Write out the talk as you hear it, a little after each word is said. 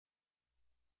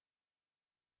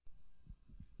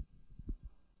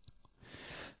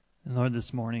And Lord,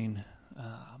 this morning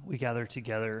we gather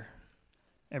together,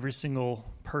 every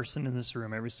single person in this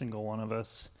room, every single one of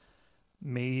us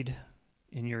made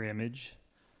in your image.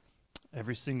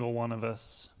 Every single one of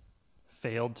us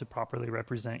failed to properly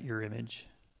represent your image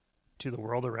to the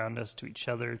world around us, to each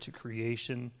other, to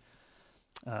creation.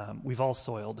 We've all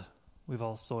soiled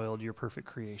your perfect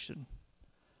creation.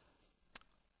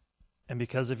 And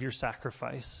because of your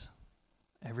sacrifice,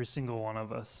 every single one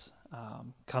of us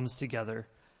comes together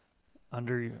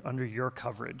under your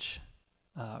coverage,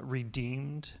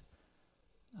 redeemed,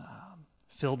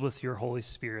 filled with your Holy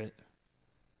Spirit,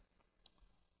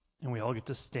 and we all get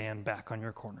to stand back on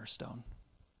your cornerstone.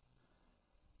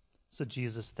 So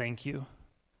Jesus, thank you.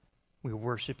 We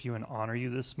worship you and honor you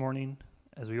this morning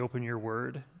as we open your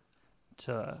word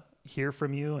to hear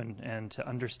from you and to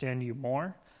understand you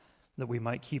more, that we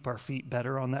might keep our feet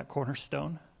better on that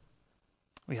cornerstone.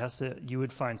 We ask that you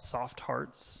would find soft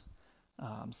hearts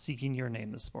seeking your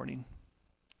name this morning.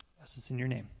 Yes, it's in your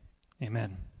name.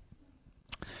 Amen.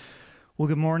 Well,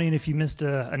 good morning. If you missed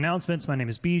announcements, my name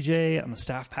is BJ. I'm a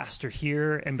staff pastor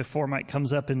here. And before Mike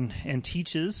comes up and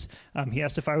teaches, he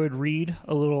asked if I would read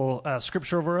a little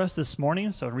scripture over us this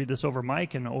morning. So I'll read this over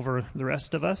Mike and over the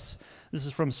rest of us. This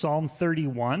is from Psalm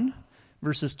 31,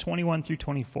 verses 21 through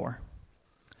 24.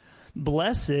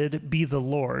 Blessed be the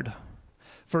Lord,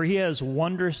 for he has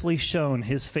wondrously shown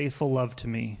his faithful love to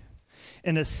me.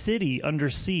 In a city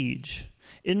under siege,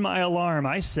 in my alarm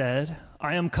I said,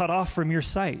 I am cut off from your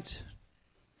sight.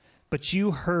 But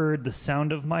you heard the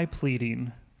sound of my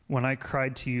pleading when I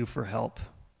cried to you for help.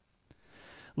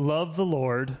 Love the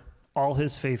Lord, all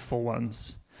his faithful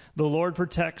ones. The Lord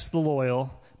protects the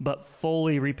loyal, but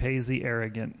fully repays the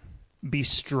arrogant. Be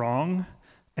strong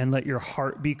and let your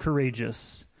heart be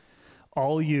courageous,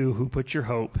 all you who put your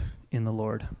hope in the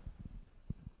Lord.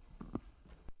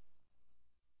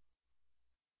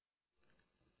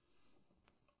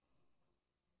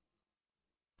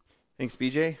 Thanks,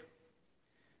 BJ.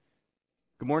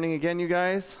 Good morning again, you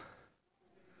guys.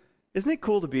 Isn't it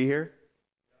cool to be here?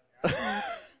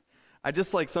 I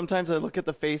just sometimes I look at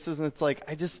the faces and it's like,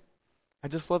 I just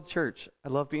love church. I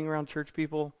love being around church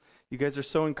people. You guys are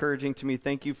so encouraging to me.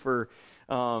 Thank you for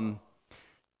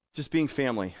just being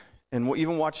family. And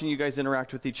even watching you guys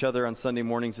interact with each other on Sunday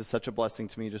mornings is such a blessing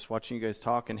to me. Just watching you guys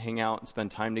talk and hang out and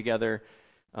spend time together.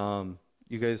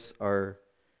 You guys are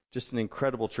just an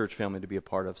incredible church family to be a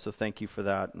part of. So thank you for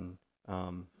that. And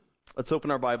let's open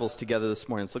our Bibles together this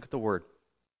morning. Let's look at the Word.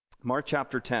 Mark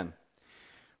chapter 10.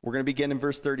 We're going to begin in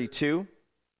verse 32.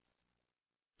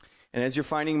 And as you're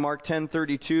finding Mark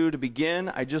 10:32 to begin,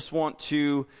 I just want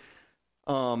to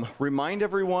remind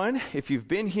everyone, if you've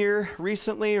been here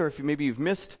recently or if maybe you've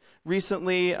missed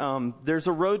recently, there's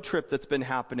a road trip that's been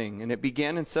happening. And it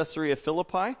began in Caesarea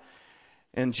Philippi.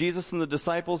 And Jesus and the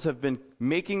disciples have been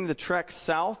making the trek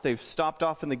south. They've stopped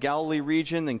off in the Galilee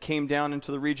region and came down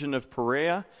into the region of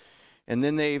Perea. And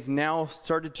then they've now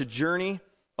started to journey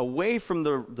away from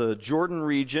the Jordan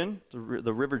region,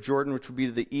 the River Jordan, which would be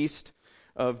to the east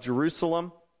of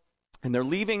Jerusalem. And they're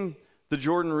leaving the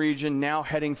Jordan region, now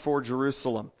heading for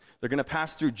Jerusalem. They're going to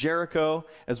pass through Jericho,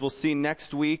 as we'll see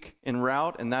next week en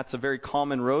route. And that's a very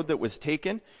common road that was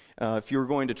taken. If you were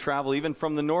going to travel even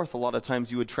from the north, a lot of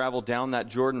times you would travel down that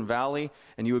Jordan Valley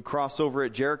and you would cross over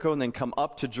at Jericho and then come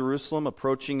up to Jerusalem,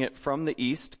 approaching it from the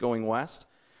east, going west.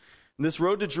 And this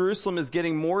road to Jerusalem is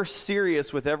getting more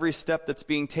serious with every step that's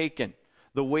being taken.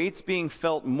 The weight's being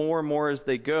felt more and more as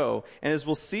they go. And as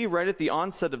we'll see right at the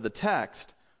onset of the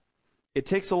text, it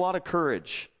takes a lot of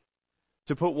courage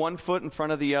to put one foot in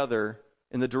front of the other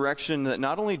in the direction that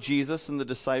not only Jesus and the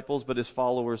disciples, but his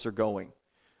followers are going.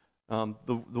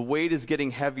 The weight is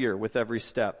getting heavier with every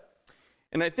step.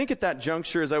 And I think at that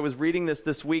juncture, as I was reading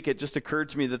this week, it just occurred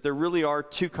to me that there really are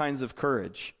two kinds of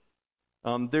courage.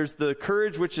 There's the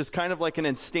courage which is kind of like an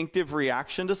instinctive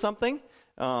reaction to something.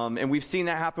 And we've seen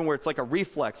that happen where it's like a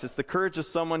reflex. It's the courage of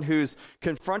someone who's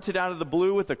confronted out of the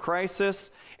blue with a crisis,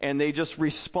 and they just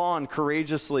respond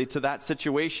courageously to that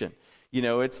situation. You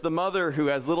know, it's the mother who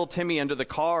has little Timmy under the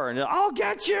car, and I'll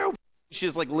get you! She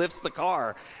just lifts the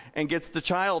car and gets the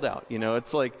child out. You know,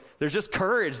 it's like there's just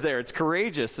courage there. It's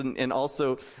courageous and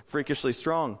also freakishly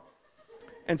strong.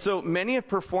 And so many have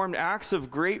performed acts of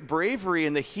great bravery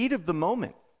in the heat of the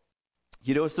moment.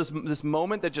 You know, it's this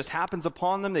moment that just happens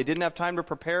upon them. They didn't have time to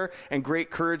prepare, and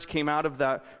great courage came out of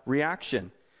that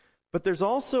reaction. But there's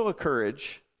also a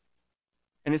courage,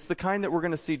 and it's the kind that we're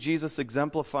going to see Jesus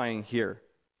exemplifying here,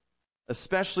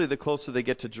 especially the closer they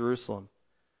get to Jerusalem.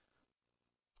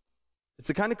 It's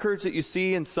the kind of courage that you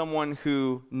see in someone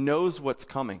who knows what's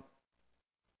coming.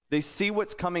 They see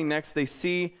what's coming next. They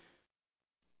see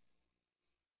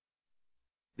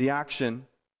the action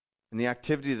and the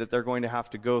activity that they're going to have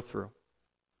to go through.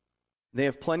 They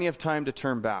have plenty of time to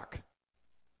turn back.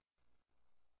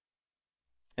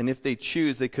 And if they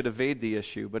choose, they could evade the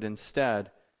issue, but instead,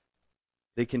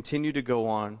 they continue to go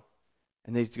on,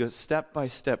 and they go step by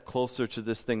step closer to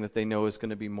this thing that they know is going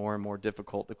to be more and more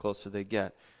difficult the closer they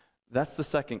get. That's the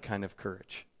second kind of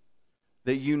courage.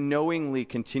 That you knowingly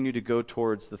continue to go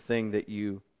towards the thing that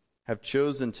you have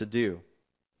chosen to do.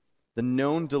 The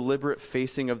known, deliberate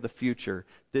facing of the future.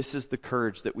 This is the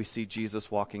courage that we see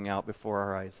Jesus walking out before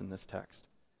our eyes in this text.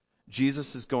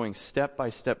 Jesus is going step by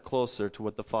step closer to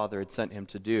what the Father had sent him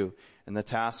to do. And the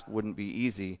task wouldn't be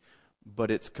easy, but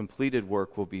its completed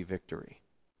work will be victory.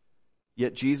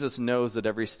 Yet Jesus knows that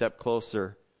every step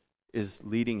closer is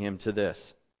leading him to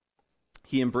this.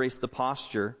 He embraced the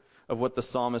posture of what the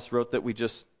psalmist wrote that we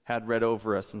just had read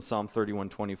over us in Psalm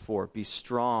 31:24. Be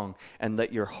strong and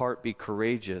let your heart be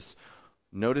courageous.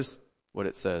 Notice what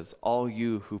it says. All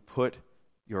you who put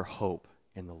your hope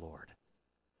in the Lord.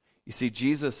 You see,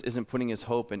 Jesus isn't putting his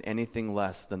hope in anything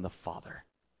less than the Father.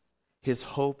 His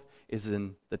hope is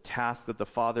in the task that the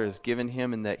Father has given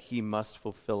him and that he must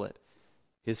fulfill it.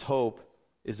 His hope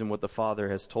is in what the Father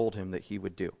has told him that he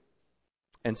would do.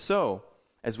 And so,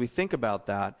 as we think about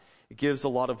that, it gives a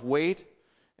lot of weight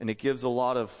and it gives a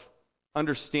lot of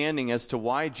understanding as to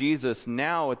why Jesus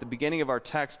now, at the beginning of our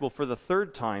text, will for the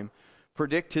third time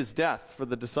predict his death for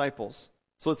the disciples.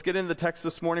 So let's get into the text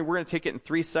this morning. We're going to take it in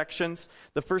 3 sections.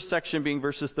 The first section being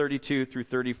verses 32 through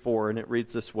 34, and it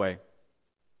reads this way.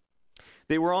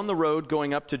 They were on the road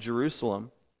going up to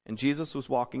Jerusalem, and Jesus was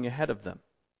walking ahead of them.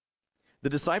 The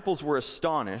disciples were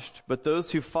astonished, but those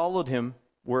who followed him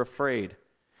were afraid.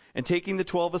 And taking the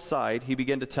 12 aside, he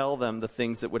began to tell them the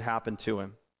things that would happen to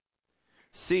him.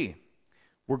 See,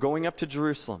 we're going up to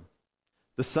Jerusalem.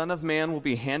 The Son of Man will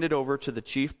be handed over to the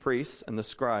chief priests and the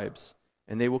scribes,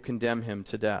 and they will condemn him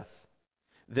to death.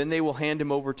 Then they will hand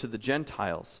him over to the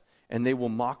Gentiles, and they will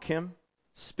mock him,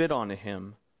 spit on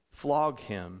him, flog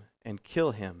him, and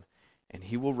kill him, and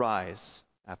he will rise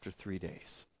after 3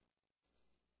 days.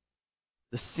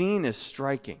 The scene is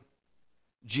striking.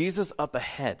 Jesus up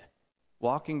ahead,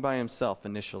 walking by himself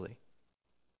initially.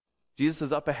 Jesus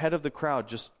is up ahead of the crowd,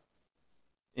 just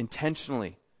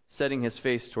intentionally setting his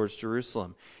face towards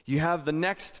Jerusalem. You have the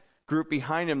next group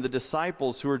behind him, the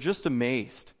disciples, who are just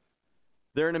amazed.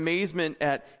 They're in amazement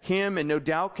at him and no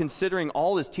doubt considering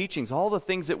all his teachings, all the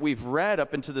things that we've read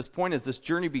up until this point as this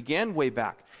journey began way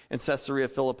back in Caesarea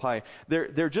Philippi.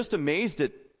 They're just amazed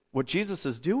at what Jesus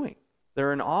is doing.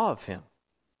 They're in awe of him.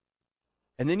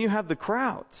 And then you have the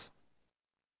crowds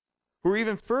who are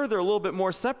even further, a little bit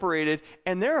more separated,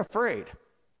 and they're afraid.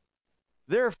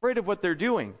 They're afraid of what they're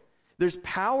doing. There's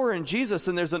power in Jesus,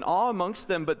 and there's an awe amongst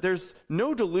them, but there's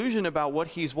no delusion about what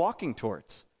he's walking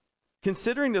towards.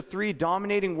 Considering the 3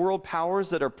 dominating world powers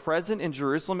that are present in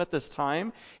Jerusalem at this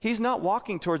time, he's not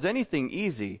walking towards anything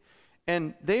easy.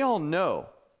 And they all know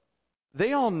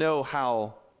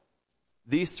how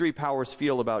these 3 powers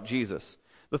feel about Jesus.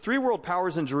 The 3 world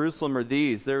powers in Jerusalem are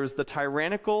these. There's the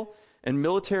tyrannical and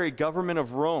military government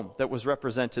of Rome that was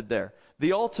represented there.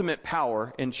 The ultimate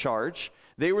power in charge.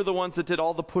 They were the ones that did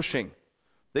all the pushing.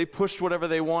 They pushed whatever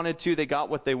they wanted to. They got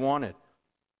what they wanted.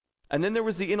 And then there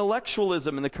was the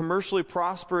intellectualism and the commercially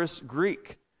prosperous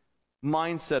Greek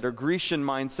mindset or Grecian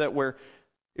mindset, where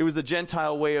it was the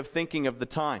Gentile way of thinking of the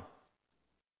time.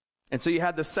 And so you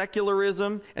had the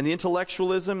secularism and the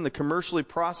intellectualism, the commercially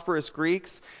prosperous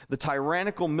Greeks, the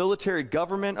tyrannical military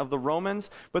government of the Romans.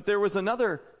 But there was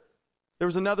another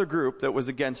group that was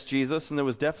against Jesus, and that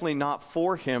was definitely not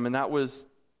for him, and that was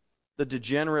the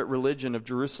degenerate religion of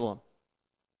Jerusalem.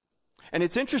 And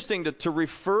it's interesting to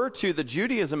refer to the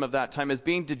Judaism of that time as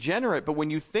being degenerate, but when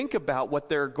you think about what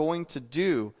they're going to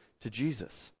do to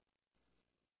Jesus,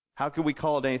 how can we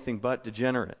call it anything but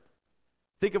degenerate?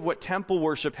 Think of what temple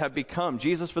worship had become.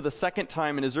 Jesus, for the second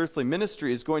time in his earthly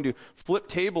ministry, is going to flip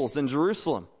tables in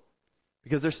Jerusalem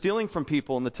because they're stealing from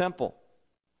people in the temple.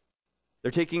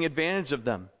 They're taking advantage of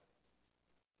them.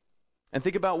 And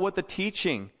think about what the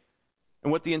teaching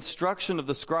and what the instruction of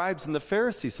the scribes and the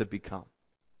Pharisees had become.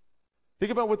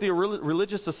 Think about what the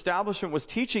religious establishment was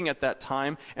teaching at that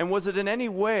time, and was it in any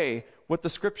way what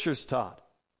the scriptures taught?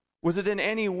 Was it in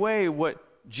any way what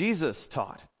Jesus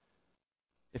taught?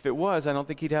 If it was, I don't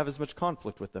think he'd have as much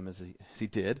conflict with them as he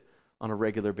did on a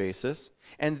regular basis.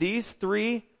 And these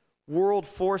 3 world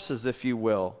forces, if you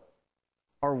will,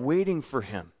 are waiting for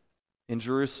him in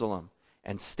Jerusalem.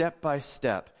 And step by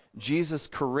step, Jesus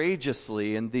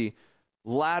courageously, in the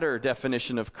latter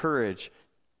definition of courage,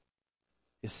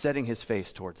 is setting his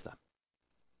face towards them.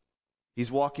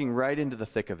 He's walking right into the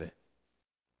thick of it.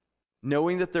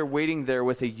 knowing that they're waiting there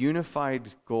with a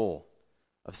unified goal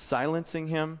of silencing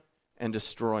him and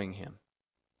destroying him.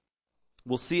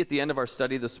 We'll see at the end of our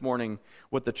study this morning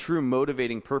what the true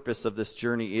motivating purpose of this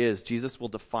journey is. Jesus will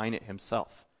define it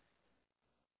himself.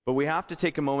 But we have to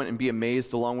take a moment and be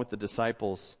amazed along with the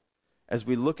disciples as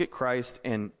we look at Christ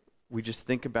and we just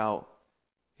think about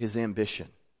his ambition.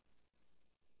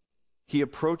 He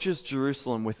approaches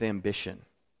Jerusalem with ambition.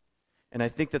 And I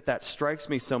think that strikes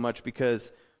me so much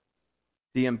because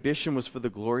the ambition was for the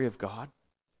glory of God.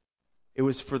 It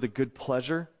was for the good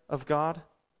pleasure of God.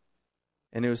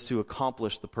 And it was to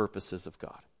accomplish the purposes of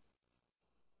God.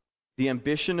 The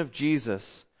ambition of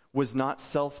Jesus was not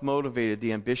self-motivated.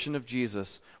 The ambition of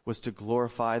Jesus was to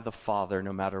glorify the Father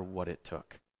no matter what it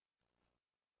took.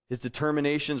 His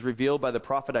determination is revealed by the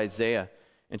prophet Isaiah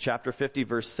in chapter 50,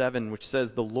 verse 7, which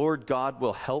says, "The Lord God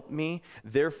will help me,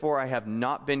 therefore I have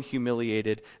not been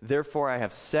humiliated, therefore I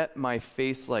have set my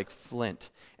face like flint,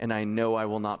 and I know I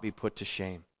will not be put to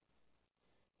shame."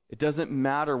 It doesn't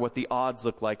matter what the odds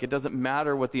look like. It doesn't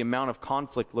matter what the amount of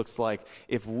conflict looks like.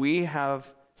 If we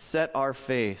have set our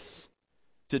face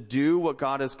to do what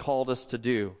God has called us to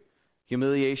do,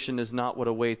 humiliation is not what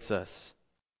awaits us.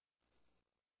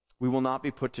 We will not be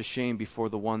put to shame before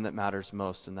the one that matters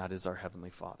most, and that is our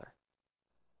Heavenly Father.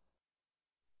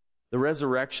 The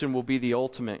resurrection will be the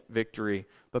ultimate victory,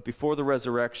 but before the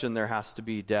resurrection, there has to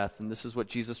be death, and this is what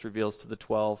Jesus reveals to the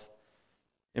 12.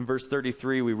 In verse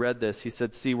 33, we read this. He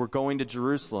said, "See, we're going to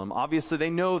Jerusalem." Obviously, they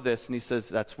know this, and he says,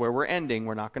 that's where we're ending.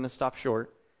 We're not going to stop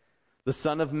short. "The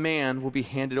Son of Man will be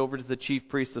handed over to the chief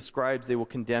priests, the scribes. They will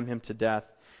condemn him to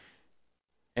death."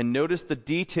 And notice the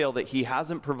detail that he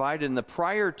hasn't provided in the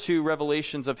prior two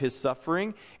revelations of his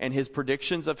suffering and his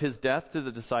predictions of his death to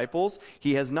the disciples.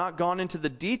 He has not gone into the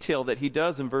detail that he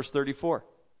does in verse 34.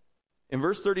 In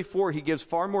verse 34, he gives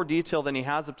far more detail than he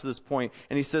has up to this point.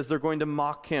 And he says they're going to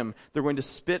mock him. They're going to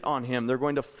spit on him. They're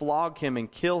going to flog him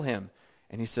and kill him.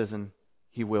 And he says, and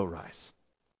he will rise.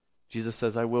 Jesus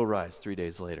says, "I will rise 3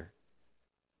 days later."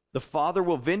 The Father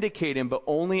will vindicate him, but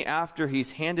only after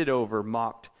he's handed over,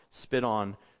 mocked, spit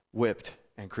on, whipped,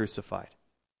 and crucified.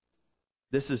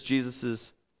 This is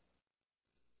Jesus'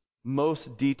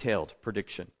 most detailed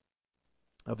prediction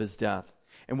of his death.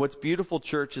 And what's beautiful,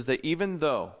 church, is that even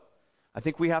though, I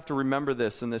think we have to remember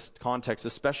this in this context,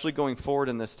 especially going forward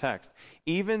in this text,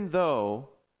 even though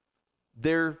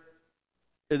there's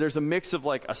a mix of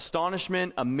like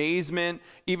astonishment, amazement,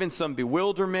 even some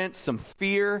bewilderment, some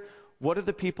fear, what are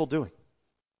the people doing?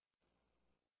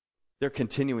 They're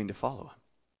continuing to follow him.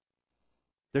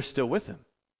 They're still with him.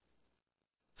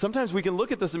 Sometimes we can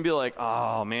look at this and be like,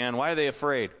 "Oh man, why are they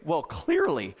afraid?" Well,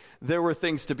 clearly there were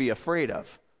things to be afraid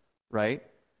of, right?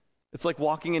 It's like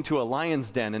walking into a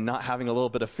lion's den and not having a little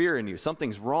bit of fear in you.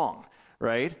 Something's wrong,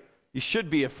 right? You should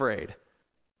be afraid.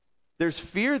 There's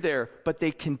fear there, but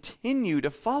they continue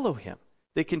to follow him.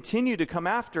 They continue to come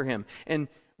after him. And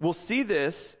we'll see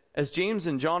this as James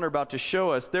and John are about to show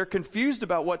us. They're confused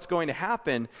about what's going to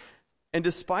happen. And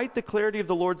despite the clarity of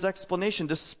the Lord's explanation,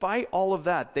 despite all of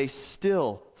that, they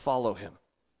still follow him.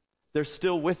 They're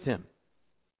still with him.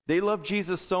 They love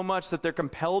Jesus so much that they're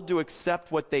compelled to accept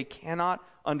what they cannot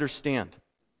understand.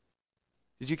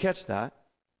 Did you catch that?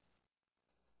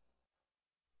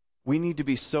 We need to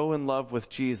be so in love with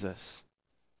Jesus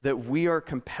that we are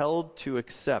compelled to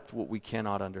accept what we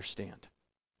cannot understand.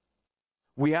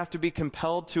 We have to be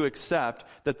compelled to accept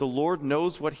that the Lord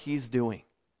knows what he's doing.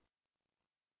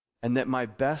 And that my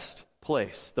best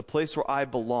place, the place where I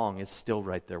belong, is still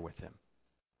right there with him.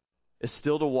 Is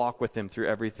still to walk with him through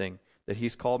everything that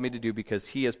he's called me to do, because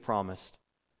he has promised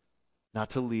not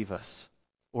to leave us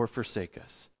or forsake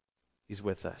us. He's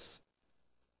with us.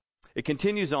 It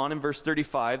continues on in verse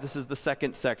 35. This is the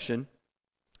second section.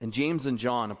 And James and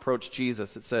John approach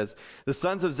Jesus. It says, "The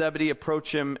sons of Zebedee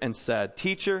approached him and said,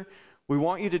 'Teacher, we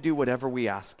want you to do whatever we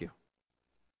ask you.'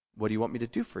 'What do you want me to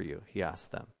do for you?' he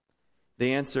asked them.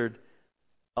 They answered,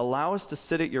 'Allow us to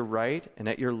sit at your right and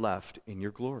at your left in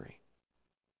your glory.'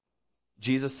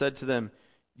 Jesus said to them,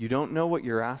 'You don't know what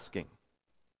you're asking.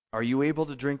 Are you able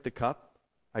to drink the cup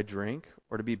I drink,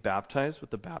 or to be baptized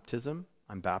with the baptism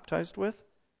I'm baptized with?'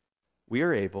 'We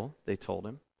are able,' they told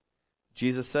him.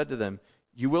 Jesus said to them,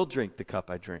 'You will drink the cup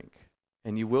I drink,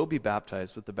 and you will be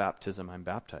baptized with the baptism I'm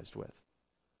baptized with.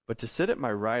 But to sit at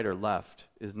my right or left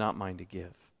is not mine to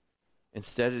give.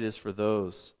 Instead, it is for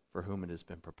those for whom it has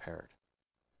been prepared.'"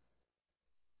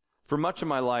 For much of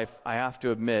my life, I have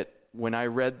to admit, when I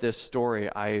read this story,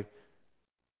 I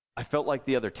felt like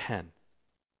the other 10.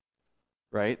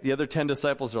 Right? The other 10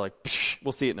 disciples are like, "Psh,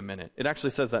 we'll see it in a minute." It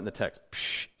actually says that in the text.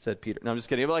 "Psh," said Peter. No, I'm just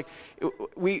kidding. But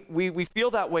like, we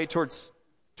feel that way towards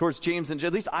towards James and John.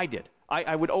 At least I did.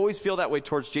 I would always feel that way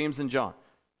towards James and John.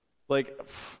 Like,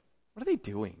 what are they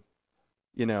doing?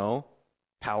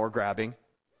 Power grabbing.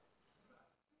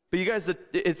 But you guys,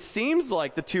 it seems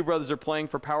like the two brothers are playing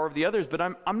for power of the others, but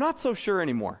I'm not so sure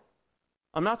anymore.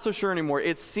 I'm not so sure anymore.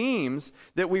 It seems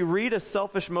that we read a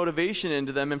selfish motivation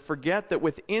into them and forget that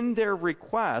within their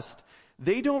request,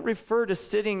 they don't refer to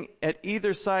sitting at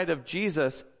either side of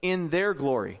Jesus in their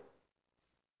glory.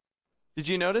 Did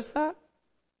you notice that?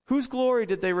 Whose glory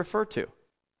did they refer to?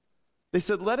 They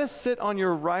said, let us sit on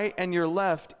your right and your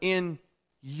left in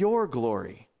your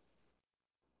glory.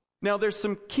 Now, there's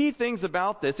some key things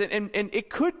about this, and it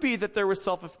could be that there was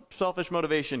selfish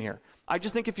motivation here. I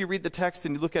just think if you read the text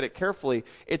and you look at it carefully,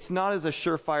 it's not as a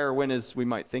surefire win as we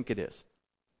might think it is.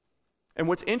 And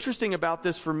what's interesting about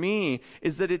this for me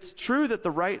is that it's true that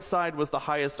the right side was the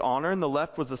highest honor and the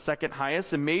left was the second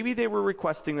highest, and maybe they were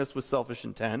requesting this with selfish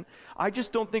intent. I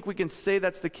just don't think we can say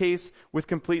that's the case with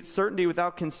complete certainty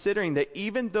without considering that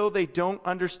even though they don't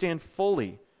understand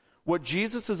fully what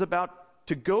Jesus is about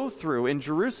to go through in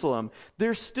Jerusalem,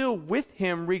 they're still with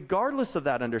him regardless of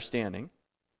that understanding.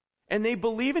 And they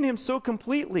believe in him so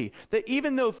completely that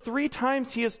even though 3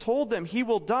 times he has told them he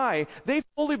will die, they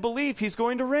fully believe he's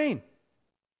going to reign.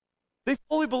 They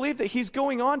fully believe that he's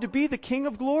going on to be the King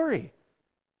of glory.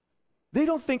 They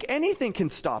don't think anything can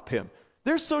stop him.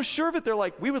 They're so sure of it, they're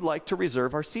like, we would like to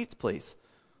reserve our seats, please.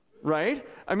 Right?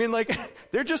 I mean, like,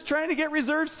 they're just trying to get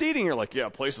reserved seating. You're like, yeah,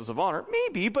 places of honor.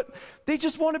 Maybe, but they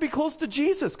just want to be close to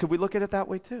Jesus. Could we look at it that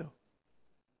way too?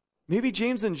 Maybe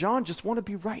James and John just want to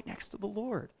be right next to the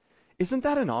Lord. Isn't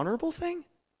that an honorable thing?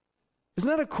 Isn't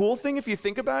that a cool thing if you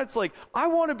think about it? It's like, I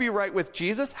want to be right with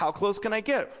Jesus. How close can I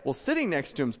get? Well, sitting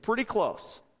next to him is pretty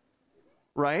close.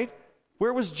 Right?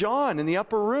 Where was John? In the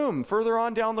upper room, further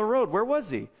on down the road. Where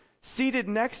was he? Seated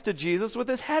next to Jesus with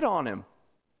his head on him.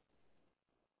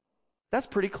 That's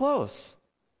pretty close.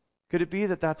 Could it be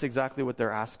that that's exactly what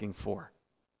they're asking for?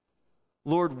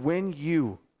 Lord, when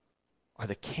you are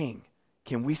the king,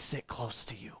 can we sit close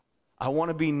to you? I want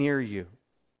to be near you.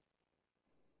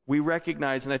 We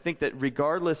recognize, and I think that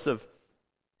regardless of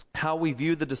how we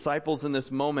view the disciples in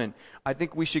this moment, I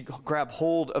think we should grab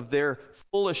hold of their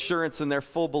full assurance and their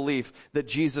full belief that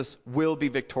Jesus will be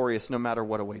victorious no matter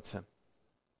what awaits him.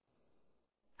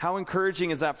 How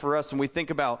encouraging is that for us when we think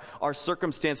about our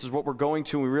circumstances, what we're going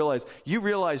to, and you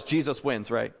realize Jesus wins,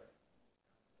 right?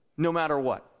 No matter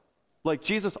what. Like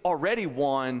Jesus already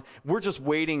won, we're just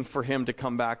waiting for him to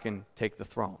come back and take the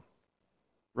throne,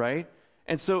 right?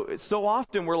 And so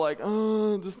often we're like,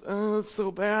 it's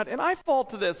so bad. And I fall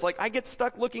to this. Like, I get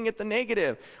stuck looking at the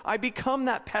negative. I become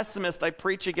that pessimist I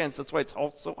preach against. That's why it's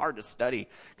so hard to study.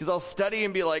 Because I'll study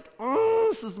and be like,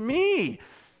 this is me.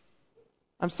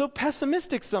 I'm so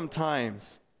pessimistic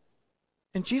sometimes.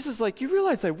 And Jesus is like, you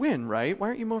realize I win, right? Why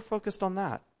aren't you more focused on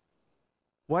that?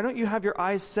 Why don't you have your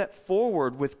eyes set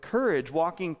forward with courage,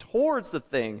 walking towards the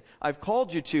thing I've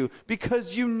called you to?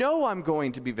 Because you know I'm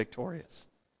going to be victorious.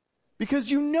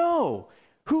 Because you know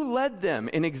who led them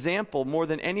an example more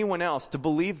than anyone else to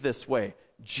believe this way?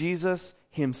 Jesus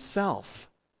himself.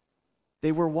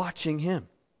 They were watching him.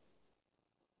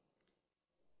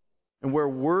 And where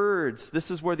words, this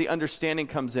is where the understanding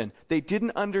comes in. They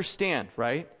didn't understand,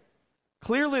 right?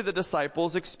 Clearly the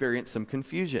disciples experienced some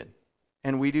confusion.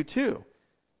 And we do too.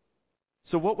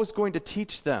 So what was going to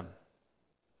teach them?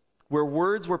 Where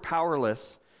words were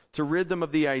powerless to rid them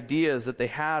of the ideas that they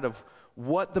had of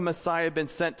what the Messiah had been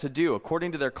sent to do.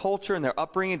 According to their culture and their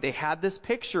upbringing, they had this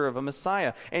picture of a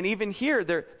Messiah. And even here,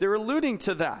 they're alluding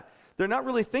to that. They're not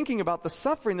really thinking about the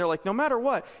suffering. They're like, no matter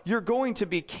what, you're going to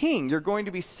be king. You're going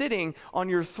to be sitting on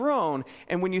your throne.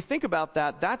 And when you think about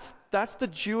that, that's the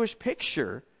Jewish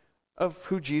picture of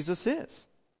who Jesus is,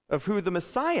 of who the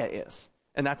Messiah is.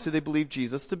 And that's who they believe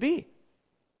Jesus to be.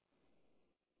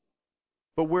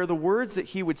 But where the words that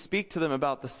he would speak to them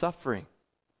about the suffering,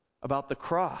 about the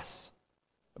cross,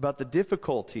 about the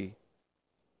difficulty,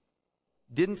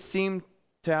 didn't seem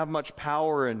to have much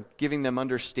power in giving them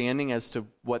understanding as to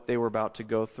what they were about to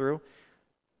go through,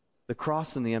 the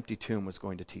cross and the empty tomb was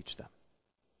going to teach them.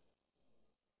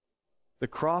 The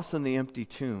cross and the empty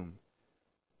tomb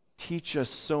teach us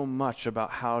so much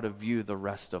about how to view the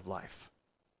rest of life.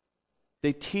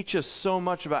 They teach us so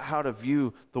much about how to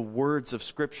view the words of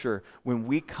Scripture when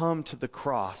we come to the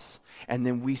cross and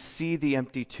then we see the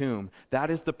empty tomb. That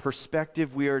is the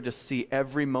perspective we are to see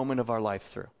every moment of our life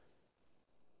through.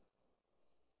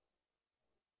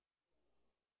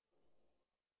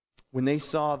 When they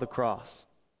saw the cross,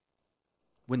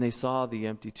 when they saw the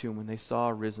empty tomb, when they saw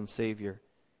a risen Savior,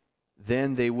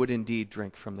 then they would indeed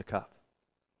drink from the cup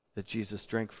that Jesus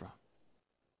drank from.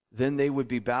 then they would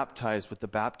be baptized with the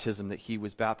baptism that he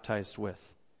was baptized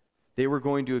with. They were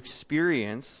going to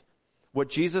experience what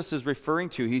Jesus is referring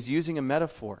to. He's using a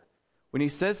metaphor. When he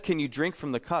says, can you drink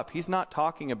from the cup? He's not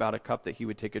talking about a cup that he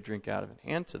would take a drink out of and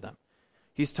hand to them.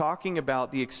 He's talking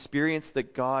about the experience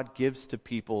that God gives to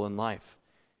people in life.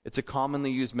 It's a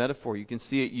commonly used metaphor. You can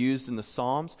see it used in the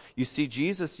Psalms. You see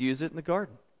Jesus use it in the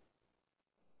garden.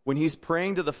 When he's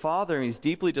praying to the Father and he's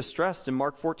deeply distressed in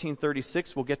Mark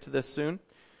 14:36, we'll get to this soon.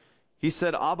 He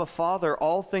said, Abba, Father,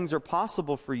 all things are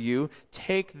possible for you.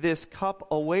 Take this cup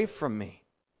away from me.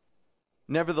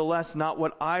 Nevertheless, not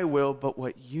what I will, but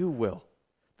what you will.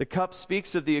 The cup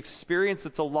speaks of the experience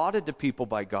that's allotted to people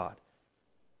by God.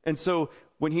 And so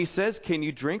when he says, can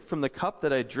you drink from the cup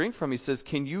that I drink from, he says,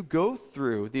 can you go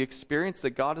through the experience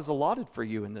that God has allotted for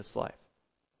you in this life?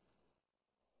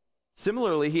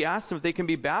 Similarly, he asks them if they can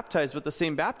be baptized with the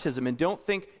same baptism. And don't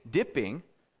think dipping.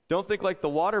 Don't think like the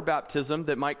water baptism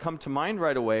that might come to mind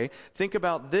right away. Think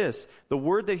about this. The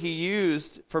word that he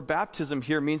used for baptism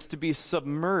here means to be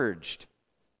submerged.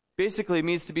 Basically, it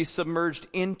means to be submerged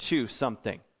into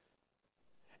something.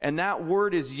 And that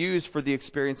word is used for the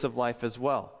experience of life as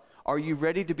well. Are you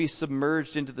ready to be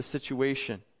submerged into the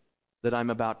situation that I'm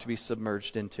about to be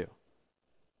submerged into?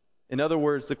 In other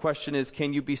words, the question is,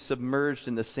 can you be submerged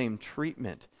in the same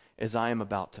treatment as I am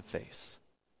about to face?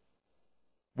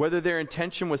 Whether their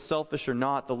intention was selfish or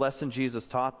not, the lesson Jesus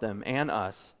taught them and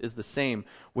us is the same.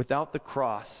 Without the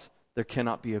cross, there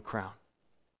cannot be a crown.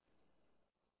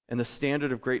 And the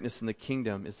standard of greatness in the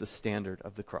kingdom is the standard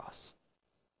of the cross.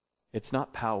 It's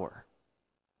not power.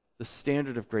 The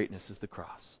standard of greatness is the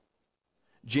cross.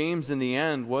 James, in the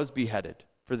end, was beheaded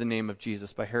for the name of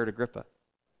Jesus by Herod Agrippa.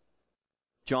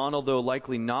 John, although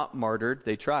likely not martyred,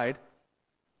 they tried.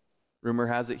 Rumor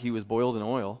has it he was boiled in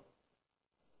oil.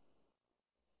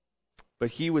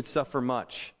 But he would suffer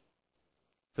much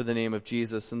for the name of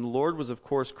Jesus. And the Lord was, of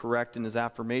course, correct in his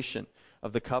affirmation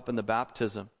of the cup and the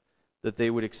baptism that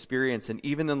they would experience. And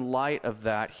even in light of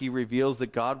that, he reveals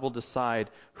that God will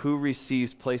decide who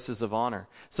receives places of honor.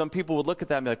 Some people would look at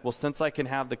that and be like, well, since I can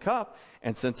have the cup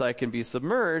and since I can be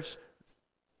submerged,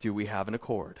 do we have an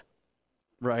accord?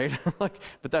 Right? But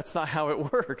that's not how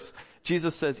it works.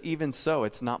 Jesus says, even so,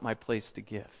 it's not my place to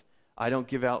give. I don't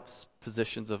give out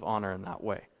positions of honor in that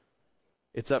way.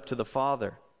 It's up to the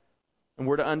Father. And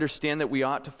we're to understand that we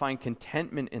ought to find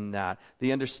contentment in that.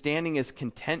 The understanding is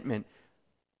contentment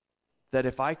that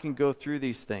if I can go through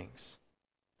these things,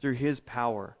 through his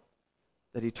power,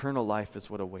 that eternal life is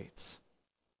what awaits.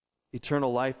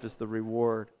 Eternal life is the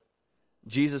reward.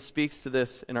 Jesus speaks to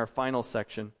this in our final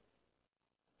section,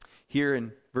 here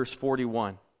in verse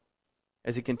 41.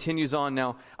 As he continues on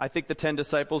now, I think the 10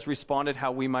 disciples responded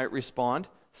how we might respond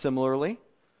similarly.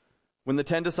 When the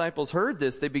 10 disciples heard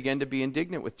this, they began to be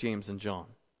indignant with James and John.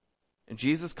 And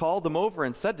Jesus called them over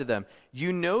and said to them,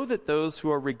 you know that those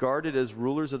who are regarded as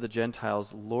rulers of the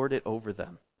Gentiles lord it over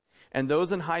them, and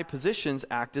those in high positions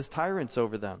act as tyrants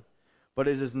over them. But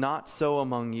it is not so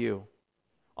among you.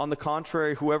 On the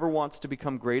contrary, whoever wants to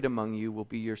become great among you will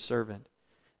be your servant,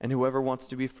 and whoever wants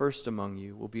to be first among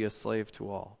you will be a slave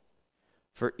to all.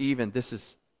 For even,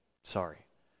 this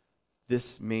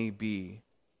may be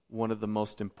one of the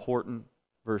most important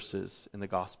verses in the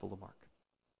Gospel of Mark.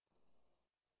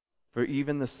 For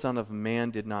even the Son of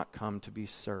Man did not come to be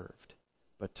served,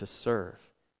 but to serve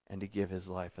and to give his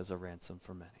life as a ransom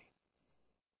for many.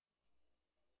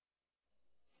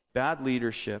 Bad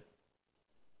leadership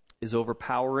is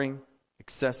overpowering,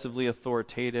 excessively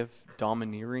authoritative,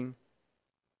 domineering.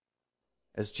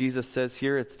 As Jesus says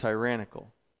here, it's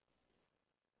tyrannical.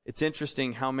 It's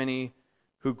interesting how many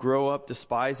who grow up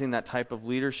despising that type of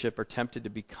leadership are tempted to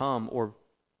become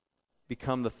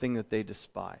the thing that they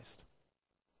despised.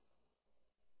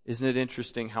 Isn't it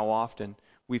interesting how often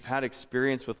we've had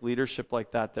experience with leadership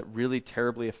like that really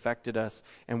terribly affected us,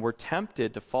 and we're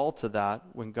tempted to fall to that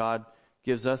when God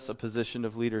gives us a position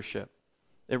of leadership?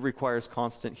 It requires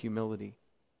constant humility.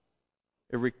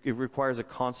 It requires a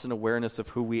constant awareness of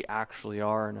who we actually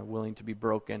are, and a willing to be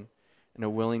broken, and a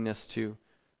willingness to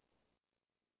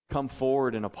come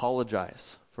forward and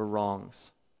apologize for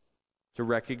wrongs, to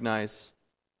recognize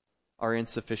our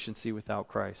insufficiency without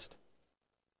Christ.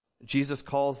 Jesus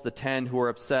calls the 10 who are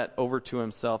upset over to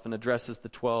himself and addresses the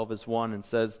 12 as one and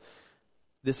says,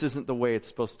 this isn't the way it's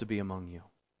supposed to be among you.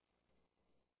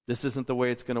 This isn't the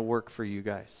way it's going to work for you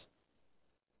guys.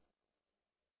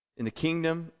 In the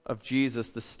kingdom of Jesus,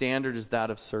 the standard is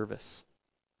that of service.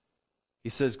 He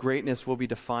says greatness will be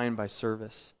defined by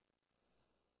service.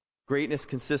 Greatness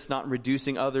consists not in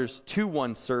reducing others to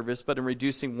one's service, but in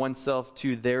reducing oneself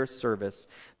to their service.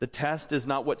 The test is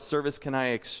not what service can I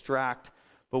extract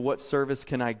but what service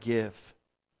can I give?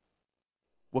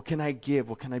 What can I give?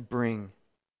 What can I bring?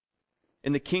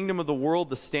 In the kingdom of the world,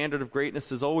 the standard of greatness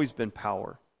has always been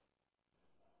power.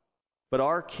 But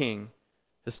our King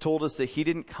has told us that he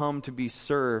didn't come to be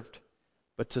served,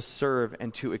 but to serve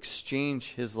and to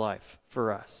exchange his life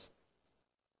for us.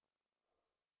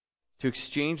 To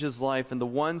exchange his life, and the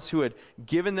ones who had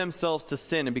given themselves to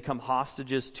sin and become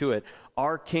hostages to it,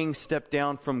 our King stepped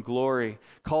down from glory,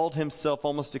 called himself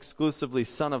almost exclusively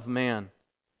Son of Man,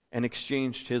 and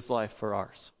exchanged his life for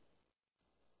ours.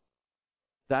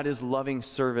 That is loving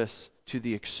service to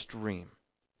the extreme.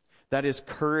 That is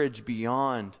courage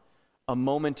beyond a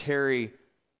momentary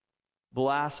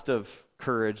blast of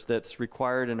courage that's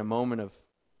required in a moment of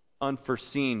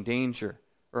unforeseen danger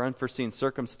or unforeseen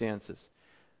circumstances.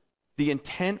 The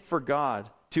intent for God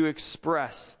to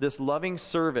express this loving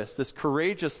service, this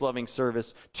courageous loving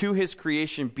service to his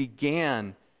creation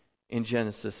began in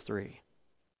Genesis 3.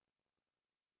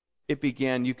 It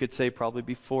began, you could say, probably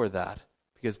before that,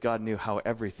 because God knew how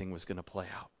everything was going to play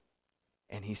out.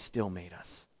 And he still made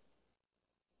us.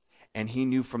 And he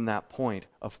knew from that point,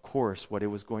 of course, what it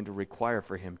was going to require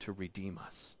for him to redeem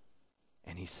us.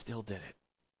 And he still did it.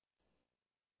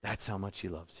 That's how much he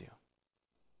loves you.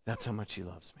 That's how much he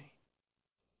loves me.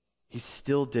 He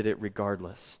still did it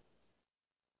regardless.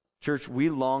 Church, we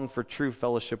long for true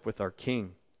fellowship with our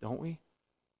King, don't we?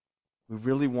 We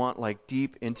really want like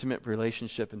deep, intimate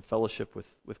relationship and fellowship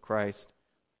with Christ.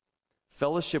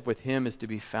 Fellowship with him is to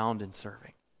be found in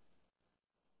serving.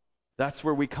 That's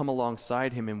where we come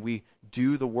alongside him and we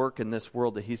do the work in this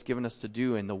world that he's given us to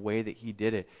do in the way that he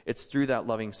did it. It's through that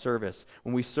loving service.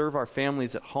 When we serve our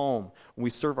families at home, when we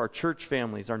serve our church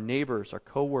families, our neighbors, our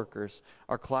coworkers,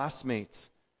 our classmates,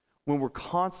 when we're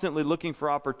constantly looking for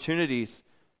opportunities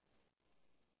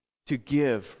to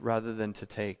give rather than to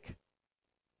take.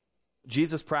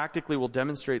 Jesus practically will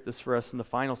demonstrate this for us in the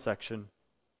final section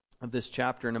of this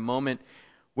chapter in a moment,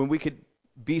 when we could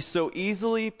be so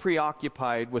easily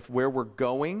preoccupied with where we're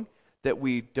going that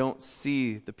we don't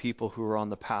see the people who are on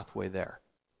the pathway there.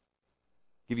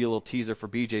 Give you a little teaser for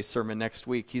BJ's sermon next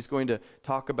week. He's going to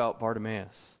talk about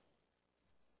Bartimaeus.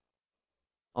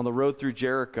 On the road through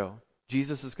Jericho,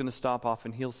 Jesus is going to stop off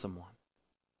and heal someone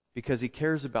because he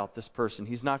cares about this person.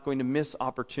 He's not going to miss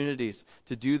opportunities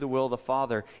to do the will of the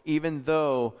Father, even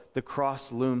though the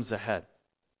cross looms ahead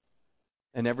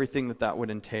and everything that would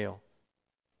entail.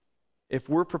 If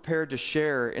we're prepared to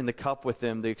share in the cup with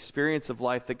him the experience of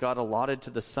life that God allotted to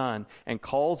the Son and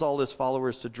calls all his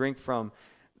followers to drink from,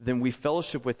 then we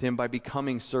fellowship with him by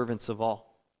becoming servants of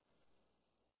all.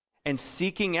 And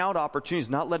seeking out opportunities,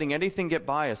 not letting anything get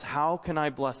by us. How can I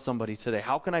bless somebody today?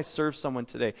 How can I serve someone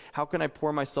today? How can I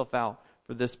pour myself out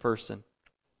for this person?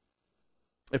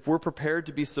 If we're prepared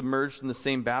to be submerged in the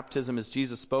same baptism as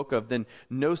Jesus spoke of, then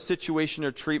no situation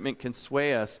or treatment can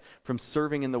sway us from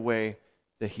serving in the way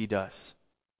that he does.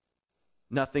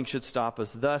 Nothing should stop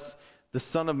us. Thus, the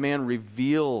Son of Man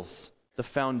reveals the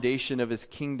foundation of his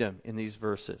kingdom in these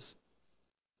verses.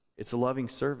 It's a loving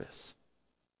service.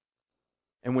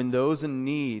 And when those in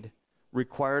need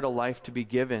required a life to be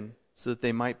given so that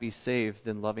they might be saved,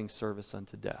 then loving service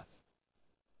unto death.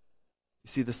 You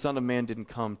see, the Son of Man didn't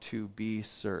come to be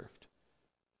served,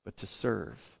 but to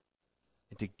serve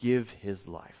and to give his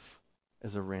life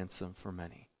as a ransom for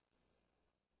many.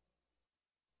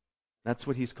 That's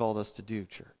what he's called us to do,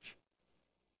 church.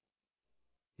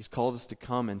 He's called us to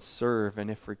come and serve, and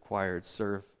if required,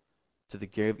 serve to the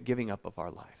giving up of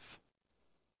our life.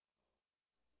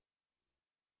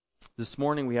 This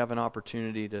morning we have an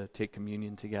opportunity to take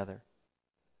communion together.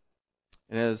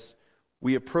 And as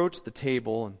we approach the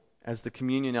table, and as the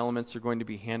communion elements are going to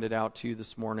be handed out to you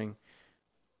this morning,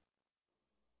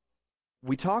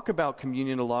 we talk about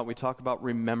communion a lot. We talk about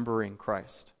remembering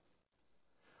Christ.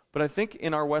 But I think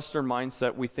in our Western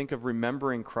mindset, we think of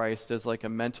remembering Christ as like a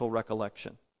mental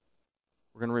recollection.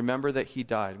 We're going to remember that he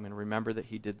died. I'm going to remember that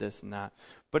he did this and that.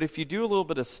 But if you do a little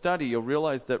bit of study, you'll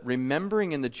realize that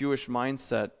remembering in the Jewish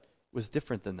mindset was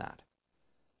different than that.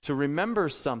 To remember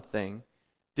something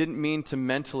didn't mean to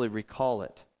mentally recall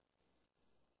it.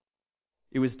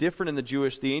 It was different in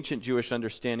the ancient Jewish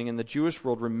understanding. In the Jewish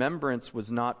world, remembrance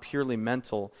was not purely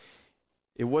mental.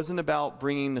 It wasn't about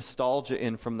bringing nostalgia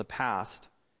in from the past.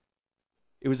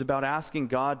 It was about asking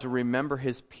God to remember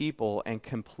his people and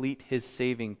complete his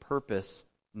saving purpose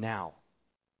now.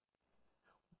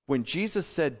 When Jesus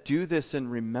said, "Do this in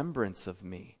remembrance of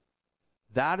me,"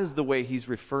 that is the way he's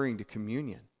referring to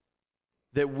communion.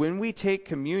 That when we take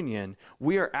communion,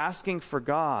 we are asking for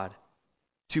God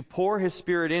to pour his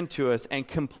Spirit into us and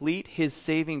complete his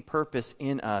saving purpose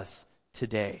in us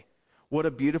today. What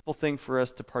a beautiful thing for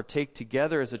us to partake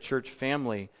together as a church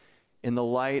family in the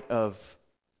light of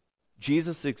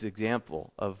Jesus'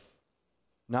 example of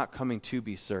not coming to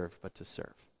be served, but to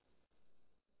serve.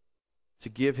 To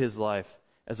give his life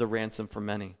as a ransom for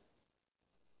many.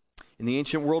 In the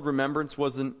ancient world, remembrance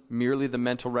wasn't merely the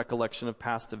mental recollection of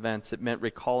past events. It meant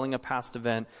recalling a past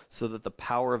event so that the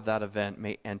power of that event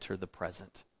may enter the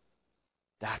present.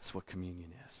 That's what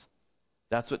communion is.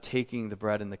 That's what taking the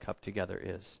bread and the cup together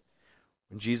is.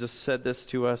 When Jesus said this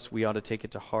to us, we ought to take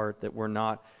it to heart that we're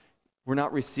not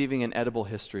receiving an edible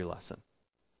history lesson.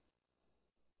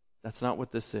 That's not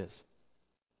what this is.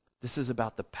 This is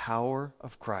about the power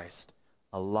of Christ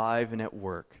alive and at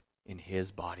work in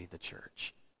his body, the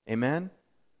church. Amen?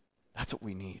 That's what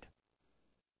we need.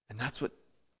 And that's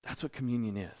what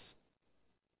communion is.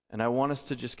 And I want us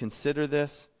to just consider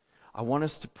this. I want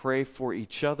us to pray for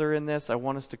each other in this. I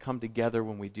want us to come together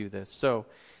when we do this. So,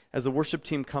 as the worship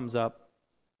team comes up,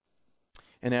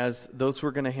 and as those who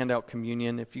are going to hand out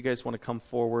communion, if you guys want to come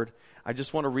forward, I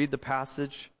just want to read the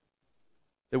passage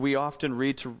that we often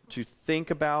read to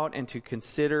think about and to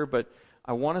consider, but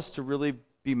I want us to really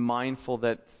be mindful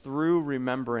that through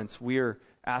remembrance, we are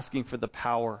asking for the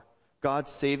power,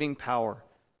 God's saving power,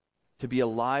 to be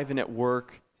alive and at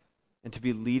work and to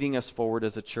be leading us forward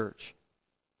as a church.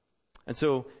 And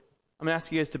so I'm going to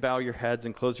ask you guys to bow your heads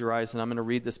and close your eyes, and I'm going to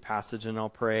read this passage and I'll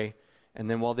pray, and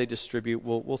then while they distribute,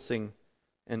 we'll sing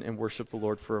and worship the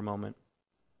Lord for a moment.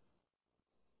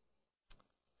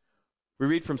 We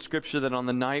read from Scripture that on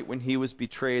the night when he was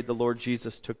betrayed, the Lord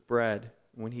Jesus took bread.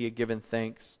 When he had given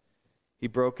thanks, he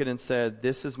broke it and said,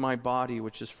 "This is my body,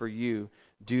 which is for you.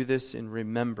 Do this in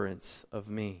remembrance of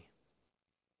me."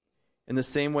 In the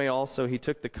same way also, he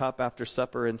took the cup after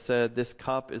supper and said, "This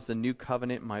cup is the new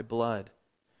covenant in my blood.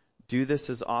 Do this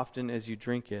as often as you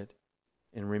drink it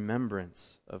in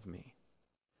remembrance of me.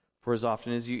 For as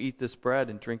often as you eat this bread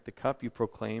and drink the cup, you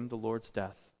proclaim the Lord's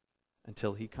death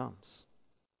until he comes."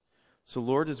 So,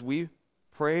 Lord, as we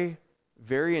pray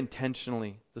very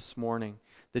intentionally this morning,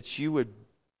 that you would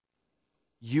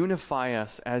unify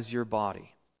us as your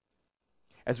body.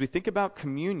 As we think about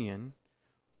communion,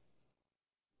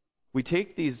 we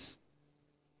take these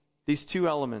two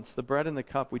elements, the bread and the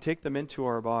cup, we take them into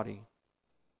our body.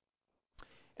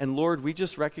 And Lord, we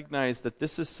just recognize that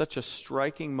this is such a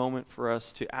striking moment for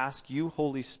us to ask you,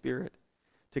 Holy Spirit,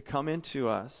 to come into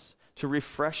us, to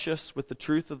refresh us with the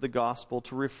truth of the gospel,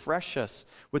 to refresh us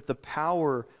with the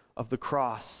power of the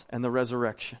cross and the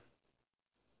resurrection,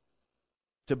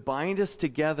 to bind us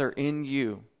together in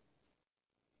you,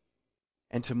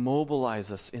 and to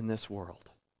mobilize us in this world.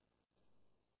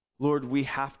 Lord, we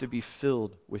have to be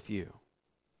filled with you.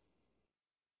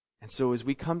 And so as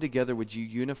we come together, would you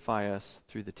unify us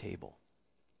through the table?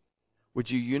 Would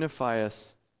you unify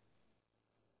us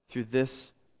through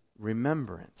this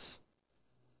remembrance,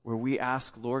 where we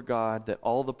ask, Lord God, that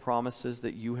all the promises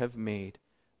that you have made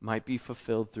might be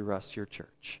fulfilled through us, your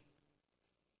church.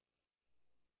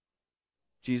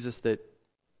 Jesus, that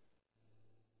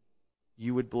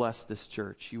you would bless this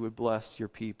church. You would bless your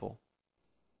people.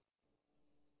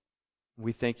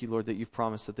 We thank you, Lord, that you've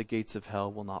promised that the gates of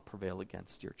hell will not prevail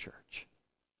against your church.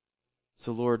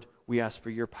 So, Lord, we ask for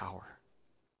your power.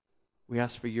 We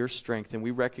ask for your strength, and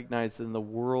we recognize that in the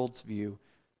world's view,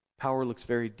 power looks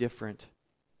very different.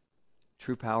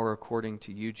 True power, according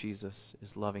to you, Jesus,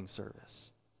 is loving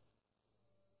service.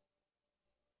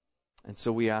 And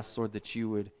so we ask, Lord, that you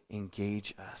would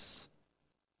engage us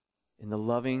in the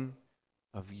loving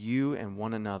of you and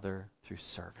one another through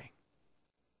serving,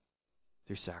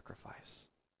 through sacrifice.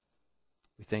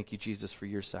 We thank you, Jesus, for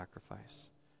your sacrifice.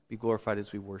 Be glorified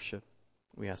as we worship.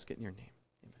 We ask it in your name.